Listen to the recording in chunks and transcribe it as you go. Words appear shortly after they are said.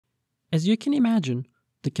As you can imagine,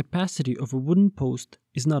 the capacity of a wooden post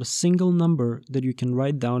is not a single number that you can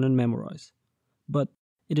write down and memorize, but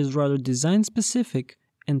it is rather design specific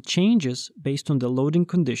and changes based on the loading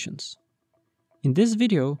conditions. In this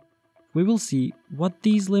video, we will see what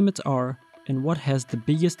these limits are and what has the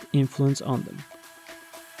biggest influence on them.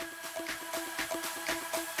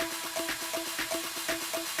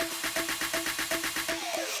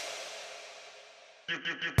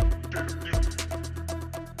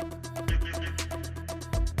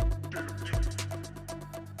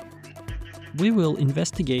 We will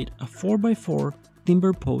investigate a 4x4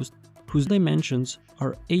 timber post whose dimensions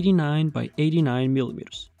are 89 by 89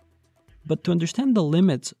 millimeters. But to understand the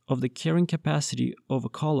limits of the carrying capacity of a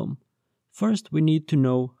column, first we need to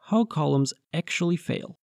know how columns actually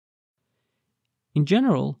fail. In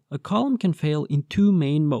general, a column can fail in two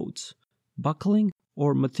main modes: buckling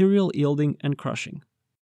or material yielding and crushing.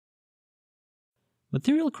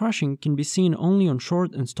 Material crushing can be seen only on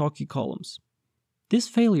short and stocky columns. This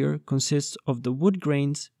failure consists of the wood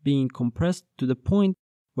grains being compressed to the point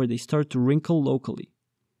where they start to wrinkle locally.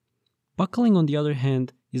 Buckling, on the other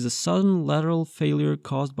hand, is a sudden lateral failure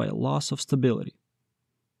caused by a loss of stability.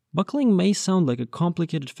 Buckling may sound like a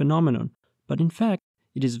complicated phenomenon, but in fact,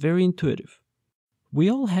 it is very intuitive. We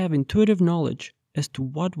all have intuitive knowledge as to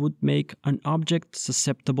what would make an object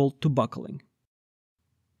susceptible to buckling.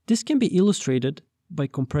 This can be illustrated by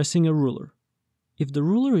compressing a ruler. If the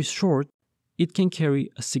ruler is short, it can carry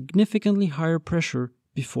a significantly higher pressure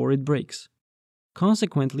before it breaks.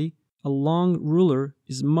 Consequently, a long ruler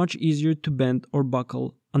is much easier to bend or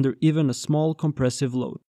buckle under even a small compressive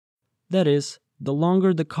load. That is, the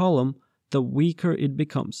longer the column, the weaker it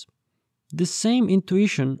becomes. This same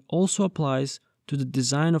intuition also applies to the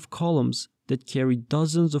design of columns that carry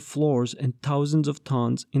dozens of floors and thousands of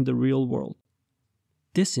tons in the real world.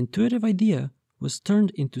 This intuitive idea was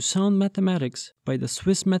turned into sound mathematics by the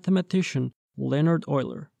Swiss mathematician Leonhard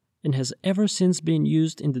Euler and has ever since been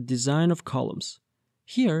used in the design of columns.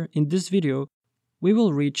 Here, in this video, we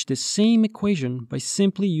will reach the same equation by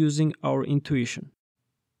simply using our intuition.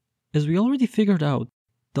 As we already figured out,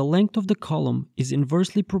 the length of the column is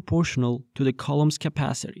inversely proportional to the column's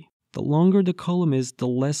capacity. The longer the column is, the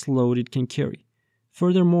less load it can carry.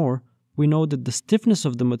 Furthermore, we know that the stiffness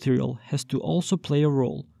of the material has to also play a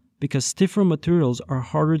role, because stiffer materials are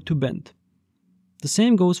harder to bend. The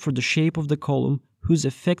same goes for the shape of the column, whose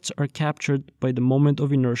effects are captured by the moment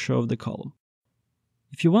of inertia of the column.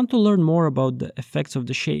 If you want to learn more about the effects of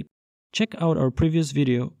the shape, check out our previous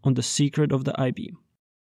video on the secret of the I-beam.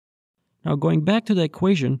 Now, going back to the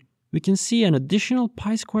equation, we can see an additional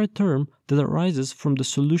pi-squared term that arises from the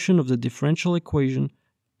solution of the differential equation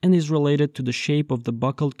and is related to the shape of the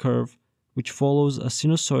buckled curve, which follows a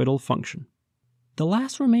sinusoidal function. The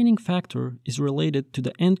last remaining factor is related to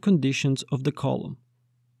the end conditions of the column,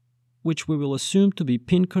 which we will assume to be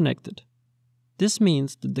pin-connected. This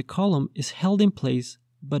means that the column is held in place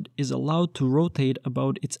but is allowed to rotate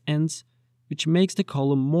about its ends, which makes the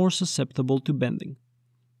column more susceptible to bending.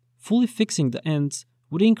 Fully fixing the ends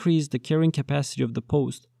would increase the carrying capacity of the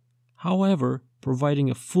post. However, providing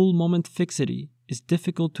a full moment fixity is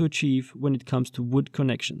difficult to achieve when it comes to wood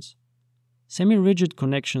connections. Semi-rigid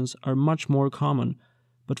connections are much more common,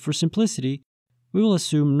 but for simplicity, we will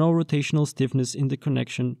assume no rotational stiffness in the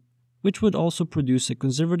connection, which would also produce a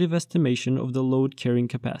conservative estimation of the load carrying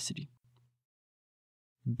capacity.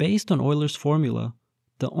 Based on Euler's formula,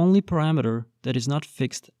 the only parameter that is not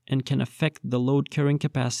fixed and can affect the load carrying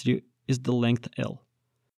capacity is the length L.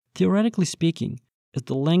 Theoretically speaking, as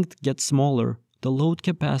the length gets smaller, the load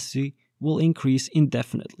capacity will increase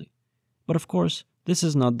indefinitely. But of course, this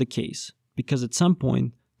is not the case, because at some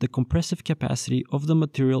point, the compressive capacity of the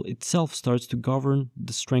material itself starts to govern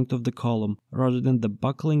the strength of the column rather than the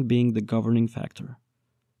buckling being the governing factor.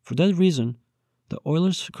 For that reason, the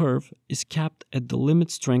Euler's curve is capped at the limit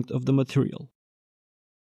strength of the material.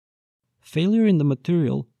 Failure in the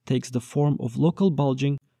material takes the form of local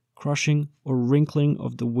bulging, crushing, or wrinkling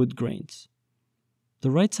of the wood grains.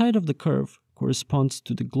 The right side of the curve corresponds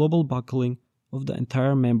to the global buckling of the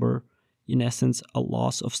entire member, in essence, a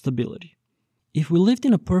loss of stability. If we lived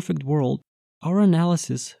in a perfect world, our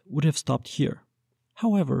analysis would have stopped here.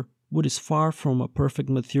 However, wood is far from a perfect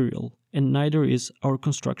material, and neither is our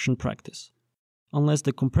construction practice. Unless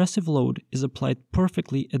the compressive load is applied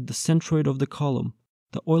perfectly at the centroid of the column,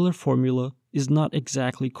 the Euler formula is not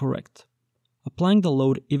exactly correct. Applying the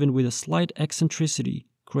load even with a slight eccentricity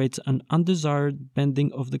creates an undesired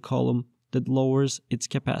bending of the column that lowers its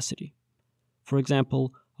capacity. For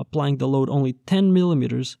example, applying the load only 10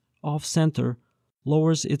 millimeters off-center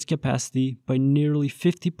lowers its capacity by nearly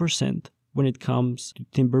 50%, when it comes to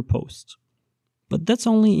timber posts. But that's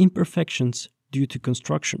only imperfections due to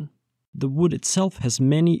construction. The wood itself has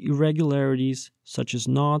many irregularities such as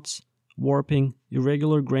knots, warping,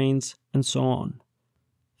 irregular grains, and so on.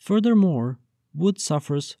 Furthermore, wood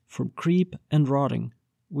suffers from creep and rotting,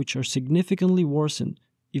 which are significantly worsened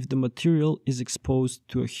if the material is exposed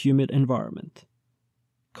to a humid environment.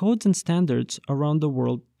 Codes and standards around the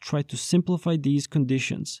world try to simplify these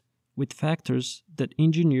conditions with factors that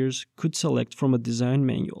engineers could select from a design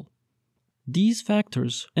manual. These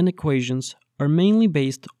factors and equations are mainly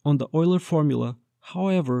based on the Euler formula,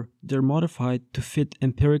 however, they're modified to fit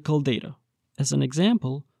empirical data. As an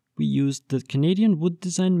example, we used the Canadian Wood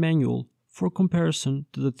Design Manual for comparison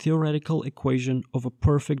to the theoretical equation of a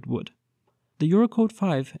perfect wood. The Eurocode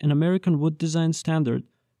 5 and American Wood Design Standard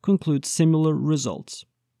conclude similar results.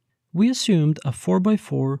 We assumed a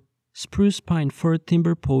 4x4 spruce pine fir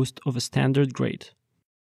timber post of a standard grade.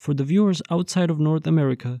 For the viewers outside of North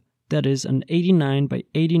America, that is an 89 by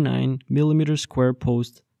 89 mm square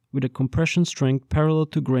post with a compression strength parallel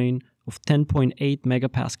to grain of 10.8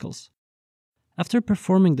 megapascals. After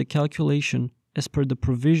performing the calculation as per the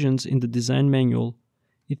provisions in the design manual,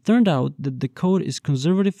 it turned out that the code is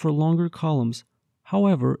conservative for longer columns,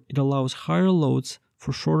 however, it allows higher loads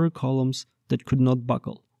for shorter columns that could not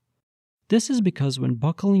buckle. This is because when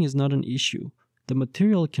buckling is not an issue, the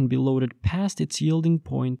material can be loaded past its yielding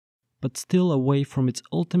point but still away from its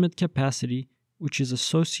ultimate capacity, which is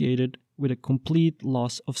associated with a complete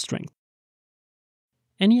loss of strength.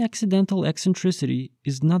 Any accidental eccentricity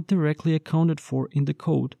is not directly accounted for in the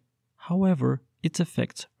code, however, its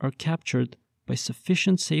effects are captured by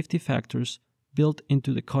sufficient safety factors built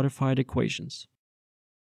into the codified equations.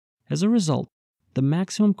 As a result, the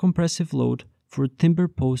maximum compressive load for a timber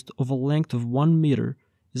post of a length of 1 meter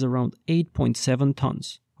is around 8.7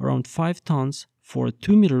 tons, around 5 tons for a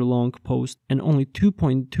 2 meter long post and only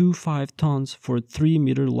 2.25 tons for a 3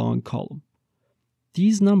 meter long column.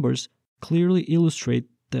 These numbers clearly illustrate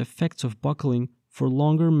the effects of buckling for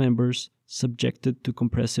longer members subjected to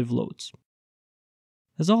compressive loads.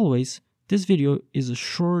 As always, this video is a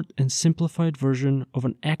short and simplified version of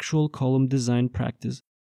an actual column design practice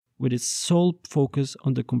with its sole focus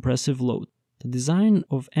on the compressive load. The design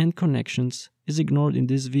of end connections is ignored in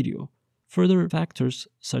this video. Further factors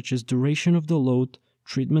such as duration of the load,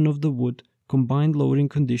 treatment of the wood, combined loading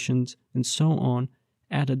conditions, and so on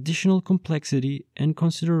add additional complexity and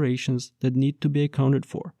considerations that need to be accounted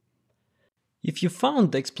for. If you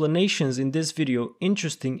found the explanations in this video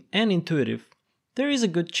interesting and intuitive, there is a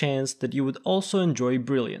good chance that you would also enjoy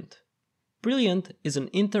Brilliant. Brilliant is an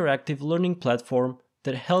interactive learning platform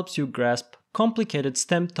that helps you grasp complicated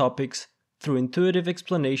STEM topics through intuitive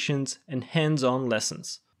explanations and hands-on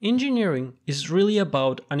lessons. Engineering is really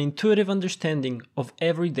about an intuitive understanding of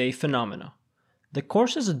everyday phenomena. The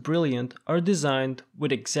courses at Brilliant are designed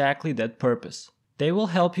with exactly that purpose. They will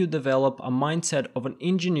help you develop a mindset of an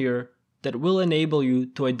engineer that will enable you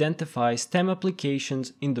to identify STEM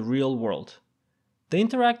applications in the real world. The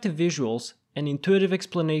interactive visuals and intuitive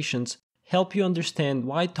explanations help you understand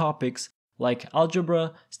why topics like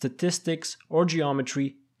algebra, statistics, or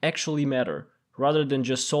geometry actually matter, rather than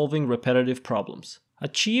just solving repetitive problems.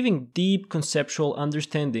 Achieving deep conceptual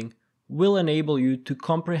understanding will enable you to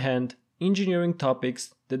comprehend engineering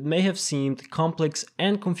topics that may have seemed complex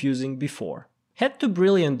and confusing before. Head to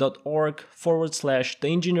brilliant.org/The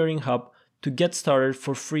Engineering Hub to get started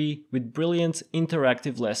for free with Brilliant's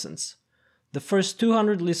interactive lessons. The first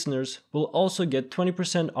 200 listeners will also get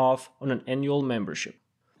 20% off on an annual membership.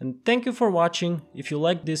 And thank you for watching. If you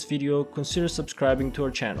liked this video, consider subscribing to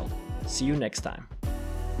our channel. See you next time.